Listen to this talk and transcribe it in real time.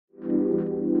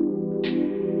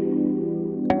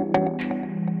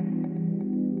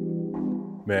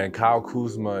Man, Kyle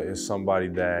Kuzma is somebody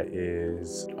that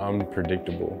is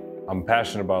unpredictable. I'm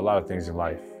passionate about a lot of things in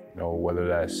life. You know, whether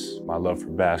that's my love for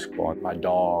basketball, my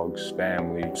dogs,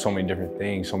 family, so many different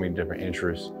things, so many different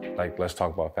interests. Like, let's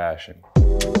talk about fashion.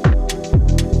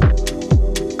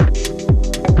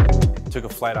 Took a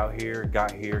flight out here,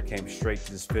 got here, came straight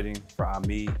to this fitting for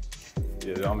Ami.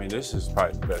 Yeah, I mean, this is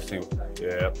probably the best thing.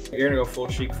 Yeah. You're gonna go full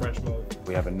chic French mode.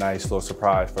 We have a nice little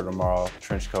surprise for tomorrow,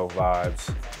 trench coat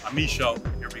vibes. Ami show,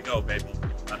 here we go, baby.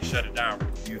 Gotta shut it down,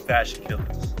 you fashion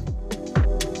killers.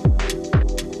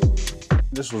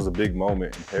 This was a big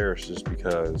moment in Paris just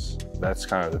because that's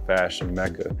kind of the fashion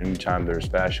mecca. Anytime there's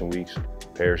fashion weeks,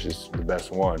 Paris is the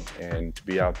best one. And to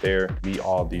be out there, meet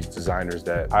all these designers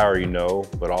that I already know,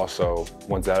 but also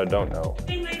ones that I don't know.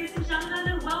 Hey, ladies and gentlemen,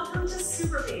 and welcome to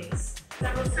Super Beats.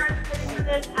 So we'll start the bidding for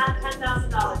this at $10,000.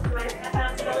 Do I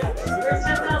have $10,000? Here's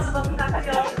 $10,000, welcome back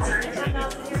to the auction. Sorry,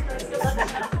 $10,000 here, first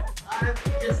 $11,000. I'm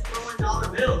just throwing dollar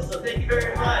bills, so thank you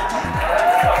very much.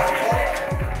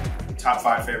 Top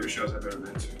 5 favorite shows I've ever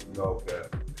been to. Okay.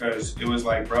 Because it was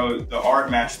like, bro, the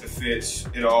art matched the fits.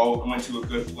 It all went to a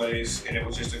good place, and it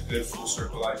was just a good full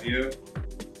circle idea.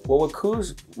 Well, with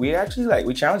Kuz, we actually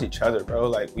we challenge each other, bro.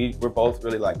 Like we're both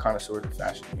really like connoisseurs of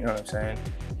fashion. You know what I'm saying?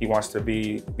 He wants to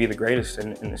be the greatest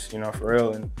in this, you know, for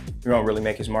real. And we don't really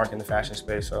make his mark in the fashion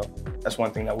space. So that's one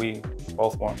thing that we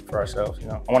both want for ourselves. You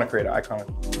know, I want to create an icon.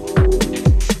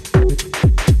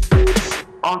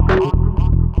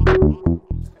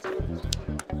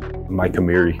 Mike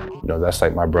Amiri, you know, that's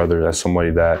like my brother. That's somebody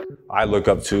that I look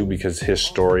up to because his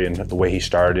story and the way he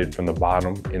started from the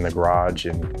bottom in the garage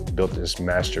and built this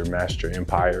master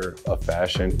empire of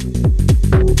fashion.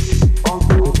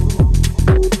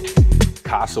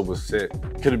 Casa was sick.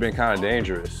 Could have been kind of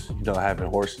dangerous, you know, having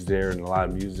horses there and a lot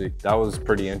of music. That was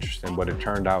pretty interesting, but it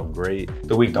turned out great.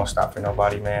 The week don't stop for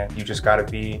nobody, man. You just gotta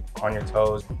be on your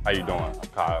toes. How you doing? I'm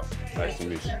Kyle. Nice to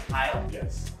meet you. Kyle?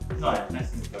 Yes. Sorry,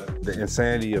 nice to meet you. The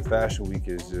insanity of Fashion Week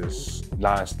is just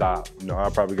non-stop. You know, I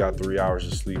probably got 3 hours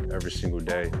of sleep every single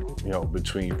day. You know,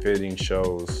 between fitting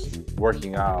shows,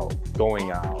 working out,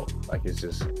 going out. Like, it's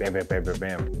just bam, bam, bam, bam,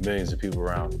 bam. Millions of people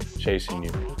around chasing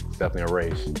you. It's definitely a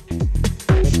race.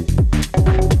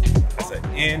 That's an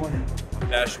end of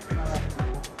Fashion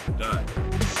Week. Done.